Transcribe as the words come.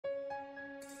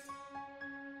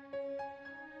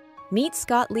Meet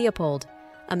Scott Leopold,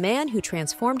 a man who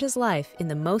transformed his life in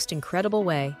the most incredible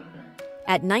way.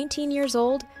 At 19 years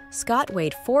old, Scott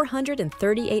weighed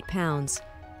 438 pounds.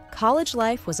 College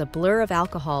life was a blur of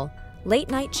alcohol,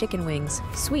 late-night chicken wings,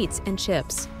 sweets, and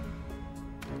chips.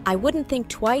 I wouldn't think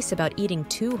twice about eating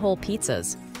 2 whole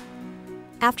pizzas.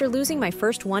 After losing my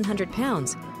first 100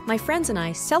 pounds, my friends and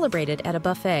I celebrated at a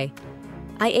buffet.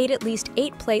 I ate at least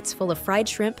 8 plates full of fried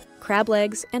shrimp, crab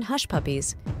legs, and hush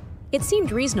puppies. It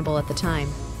seemed reasonable at the time.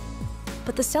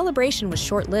 But the celebration was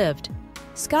short-lived.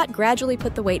 Scott gradually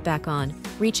put the weight back on,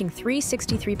 reaching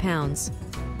 363 pounds.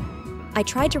 I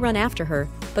tried to run after her,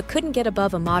 but couldn't get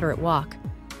above a moderate walk.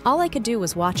 All I could do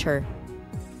was watch her.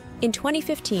 In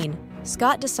 2015,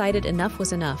 Scott decided enough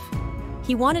was enough.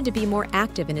 He wanted to be more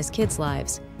active in his kids'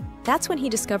 lives. That's when he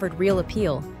discovered Real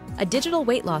Appeal, a digital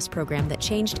weight loss program that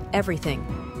changed everything.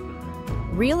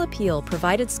 Real Appeal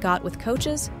provided Scott with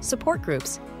coaches, support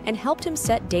groups, and helped him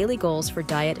set daily goals for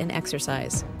diet and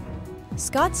exercise.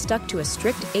 Scott stuck to a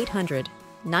strict 800,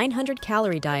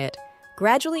 900-calorie diet,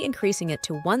 gradually increasing it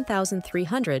to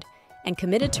 1,300, and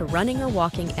committed to running or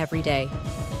walking every day.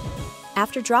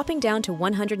 After dropping down to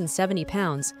 170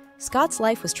 pounds, Scott's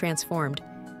life was transformed.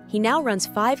 He now runs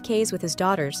 5Ks with his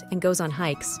daughters and goes on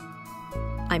hikes.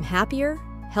 I'm happier,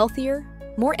 healthier,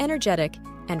 more energetic,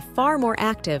 and far more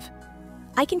active.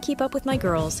 I can keep up with my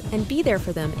girls and be there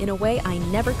for them in a way I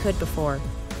never could before.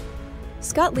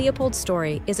 Scott Leopold's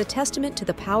story is a testament to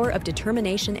the power of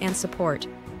determination and support.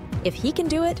 If he can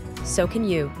do it, so can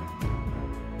you.